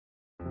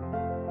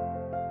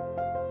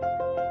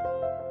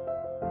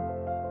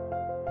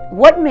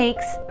What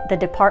makes the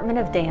Department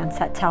of Dance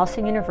at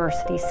Towson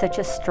University such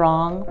a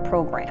strong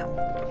program?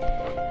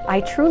 I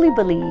truly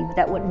believe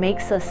that what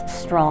makes us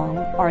strong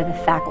are the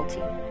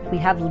faculty. We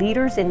have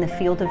leaders in the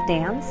field of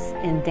dance,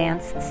 in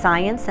dance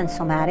science and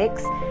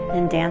somatics,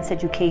 in dance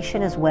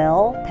education as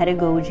well,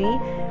 pedagogy,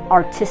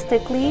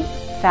 artistically,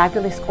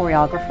 fabulous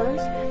choreographers,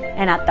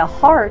 and at the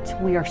heart,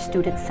 we are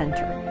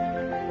student-centered.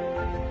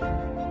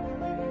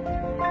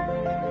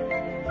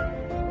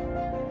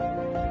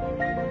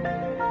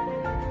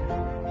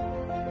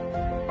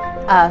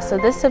 So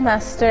this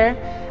semester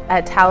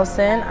at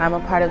Towson, I'm a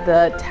part of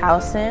the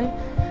Towson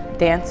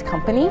Dance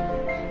Company,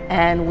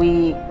 and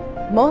we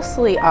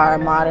mostly are a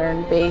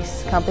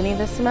modern-based company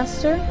this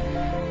semester.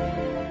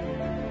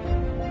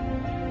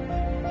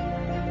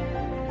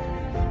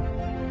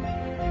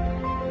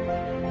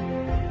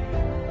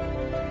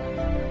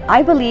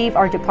 I believe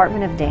our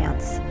Department of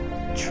Dance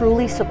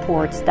truly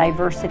supports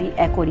diversity,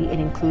 equity,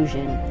 and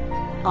inclusion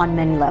on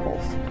many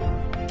levels.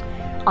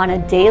 On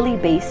a daily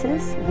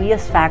basis, we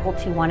as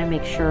faculty want to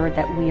make sure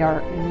that we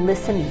are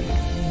listening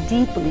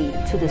deeply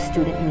to the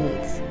student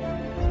needs.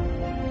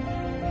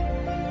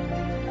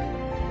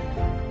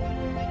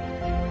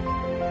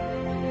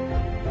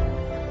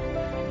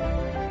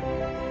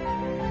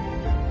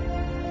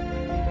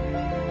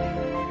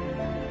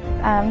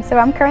 So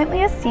I'm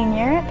currently a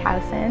senior at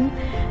Towson,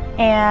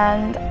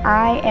 and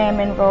I am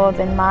enrolled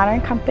in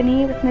Modern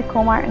Company with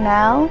Nicole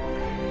Martinell,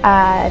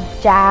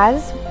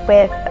 Jazz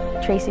with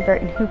Tracy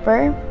Burton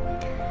Hooper.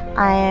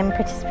 I am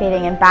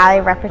participating in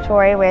ballet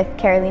repertory with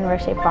Caroline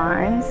Roche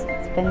Barnes.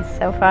 It's been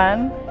so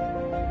fun.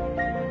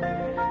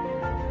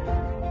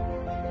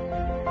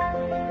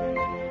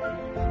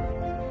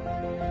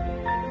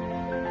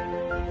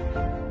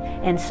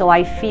 And so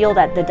I feel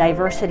that the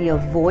diversity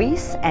of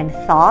voice and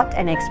thought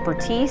and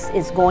expertise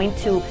is going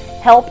to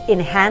help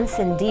enhance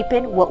and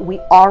deepen what we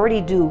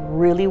already do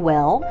really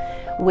well,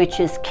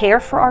 which is care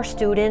for our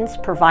students,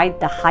 provide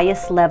the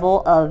highest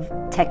level of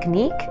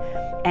technique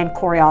and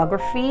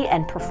choreography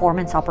and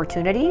performance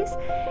opportunities.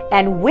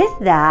 And with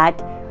that,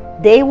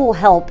 they will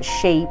help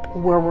shape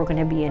where we're going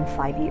to be in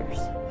 5 years.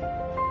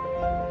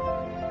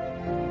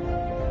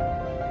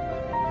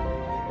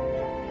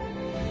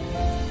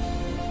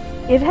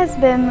 It has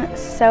been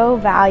so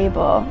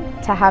valuable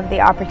to have the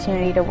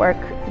opportunity to work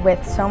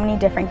with so many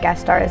different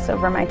guest artists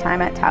over my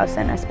time at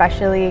Towson,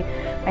 especially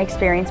my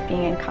experience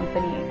being in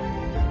company.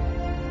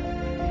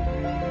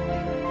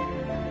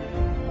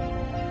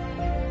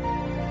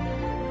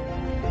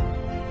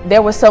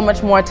 There was so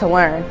much more to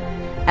learn,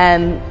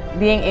 and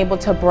being able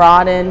to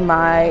broaden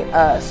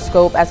my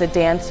scope as a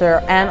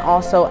dancer and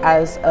also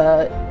as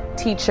a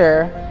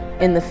teacher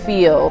in the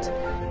field.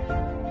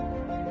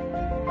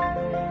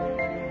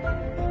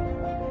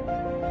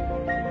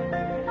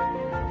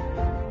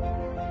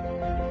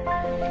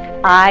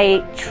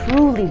 I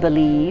truly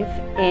believe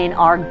in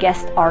our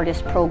guest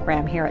artist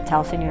program here at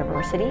Towson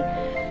University.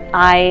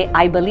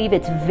 I believe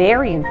it's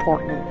very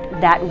important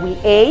that we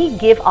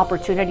give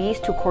opportunities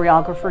to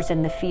choreographers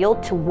in the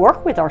field to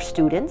work with our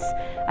students.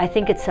 I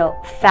think it's a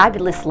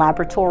fabulous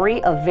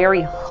laboratory of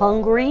very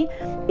hungry,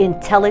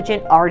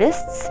 intelligent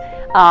artists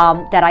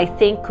that I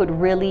think could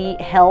really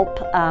help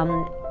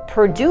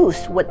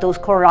produce what those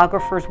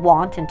choreographers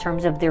want in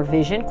terms of their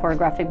vision,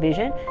 choreographic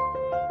vision.